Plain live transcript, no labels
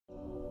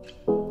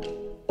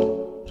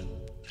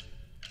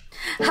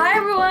Hi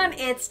everyone,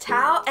 it's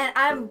Thao and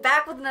I'm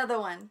back with another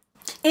one.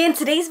 In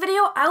today's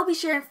video, I will be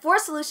sharing 4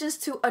 solutions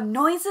to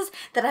annoyances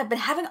that I've been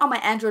having on my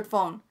Android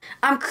phone.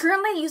 I'm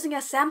currently using a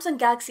Samsung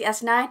Galaxy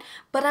S9,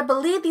 but I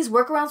believe these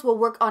workarounds will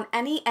work on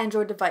any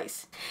Android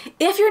device.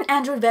 If you're an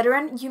Android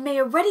veteran, you may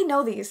already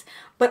know these,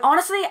 but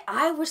honestly,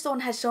 I wish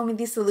someone had shown me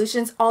these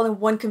solutions all in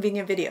one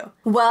convenient video.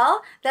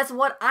 Well, that's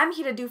what I'm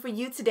here to do for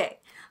you today.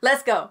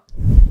 Let's go.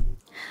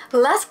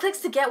 Less clicks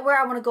to get where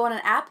I want to go on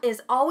an app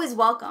is always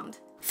welcomed.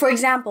 For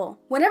example,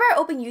 whenever I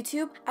open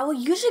YouTube, I will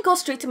usually go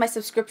straight to my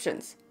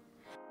subscriptions.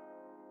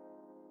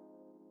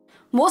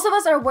 Most of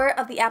us are aware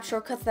of the app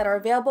shortcuts that are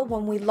available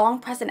when we long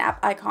press an app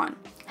icon.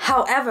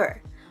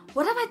 However,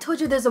 what if I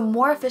told you there's a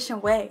more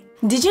efficient way?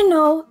 Did you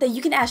know that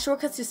you can add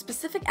shortcuts to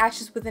specific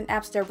actions within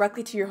apps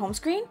directly to your home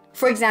screen?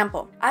 For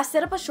example, I've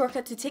set up a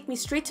shortcut to take me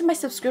straight to my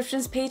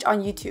subscriptions page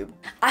on YouTube.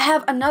 I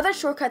have another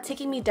shortcut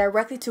taking me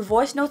directly to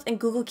voice notes in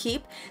Google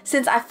Keep,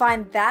 since I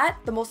find that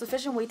the most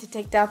efficient way to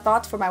take down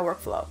thoughts for my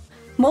workflow.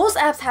 Most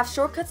apps have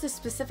shortcuts to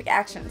specific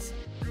actions.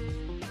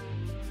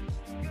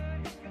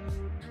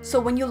 So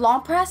when you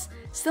long press,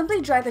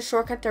 simply drag the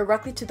shortcut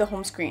directly to the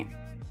home screen.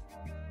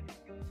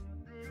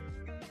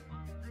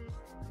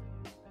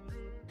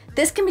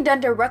 This can be done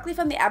directly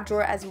from the app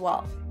drawer as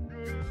well.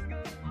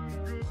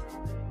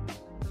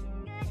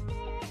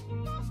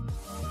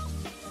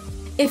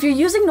 If you're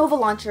using Nova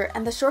Launcher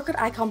and the shortcut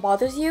icon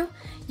bothers you,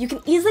 you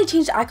can easily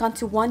change the icon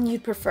to one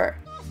you'd prefer.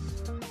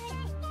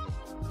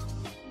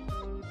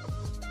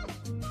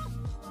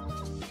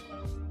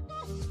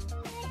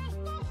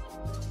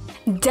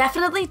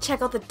 Definitely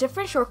check out the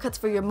different shortcuts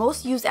for your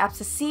most used apps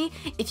to see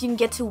if you can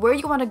get to where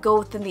you want to go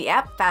within the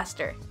app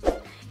faster.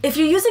 If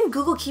you're using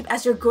Google Keep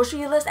as your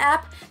grocery list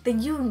app,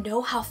 then you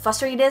know how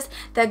frustrating it is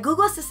that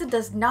Google Assistant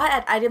does not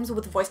add items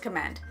with voice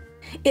command.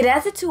 It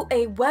adds it to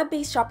a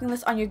web-based shopping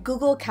list on your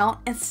Google account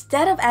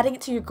instead of adding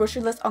it to your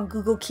grocery list on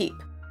Google Keep.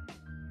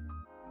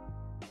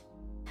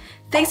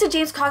 Thanks to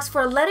James Cox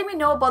for letting me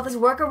know about this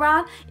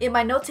workaround in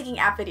my note-taking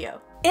app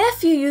video.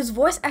 If you use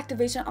voice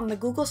activation on the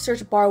Google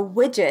search bar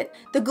widget,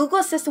 the Google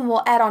Assistant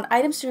will add on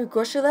items to your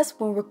grocery list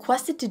when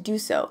requested to do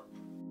so.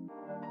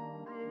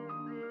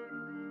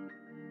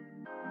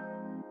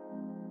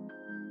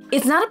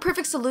 It's not a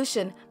perfect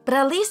solution, but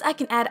at least I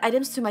can add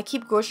items to my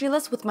Keep grocery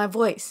list with my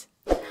voice.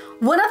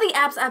 One of the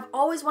apps I've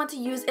always wanted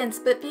to use in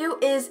split view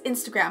is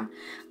Instagram.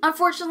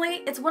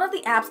 Unfortunately, it's one of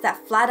the apps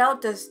that flat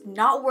out does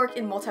not work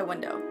in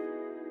multi-window.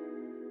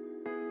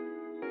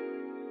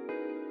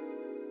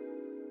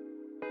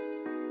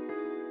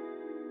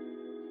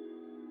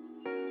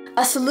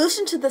 A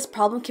solution to this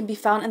problem can be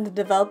found in the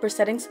developer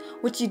settings,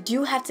 which you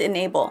do have to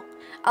enable.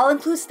 I'll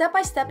include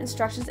step-by-step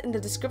instructions in the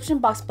description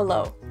box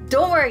below.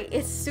 Don't worry,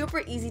 it's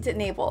super easy to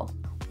enable.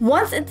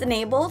 Once it's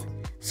enabled,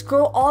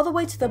 scroll all the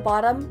way to the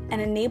bottom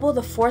and enable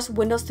the Force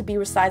Windows to be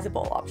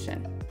resizable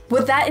option.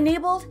 With that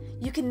enabled,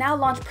 you can now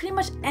launch pretty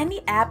much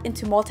any app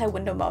into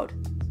multi-window mode.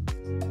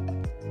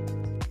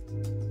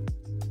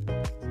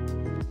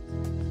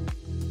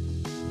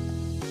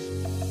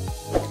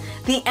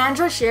 The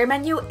Android share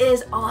menu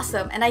is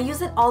awesome and I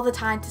use it all the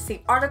time to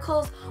save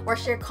articles or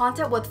share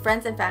content with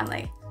friends and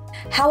family.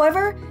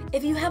 However,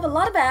 if you have a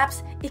lot of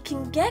apps, it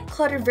can get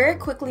cluttered very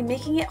quickly,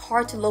 making it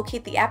hard to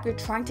locate the app you're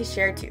trying to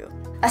share to.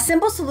 A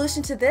simple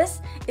solution to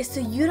this is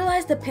to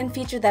utilize the pin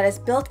feature that is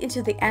built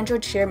into the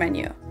Android share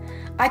menu.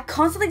 I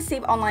constantly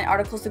save online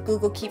articles to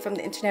Google Keep from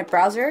the internet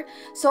browser,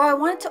 so I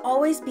want it to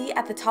always be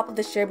at the top of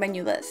the share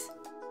menu list.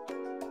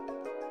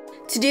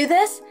 To do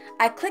this,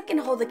 I click and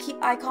hold the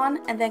Keep icon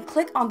and then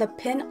click on the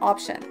Pin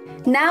option.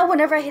 Now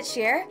whenever I hit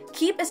share,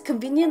 Keep is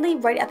conveniently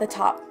right at the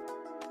top.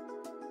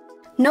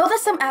 Know that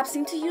some apps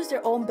seem to use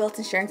their own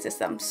built-in sharing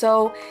system,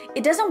 so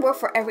it doesn't work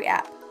for every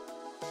app.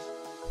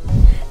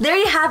 There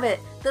you have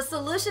it, the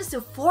solutions to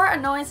 4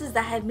 annoyances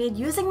that have made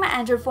using my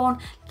Android phone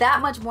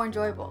that much more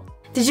enjoyable.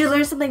 Did you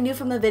learn something new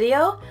from the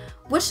video?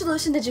 Which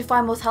solution did you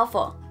find most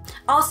helpful?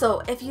 Also,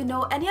 if you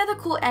know any other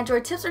cool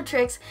Android tips or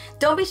tricks,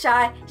 don't be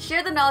shy,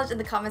 share the knowledge in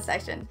the comment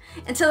section.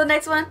 Until the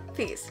next one,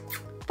 peace.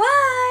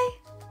 Bye!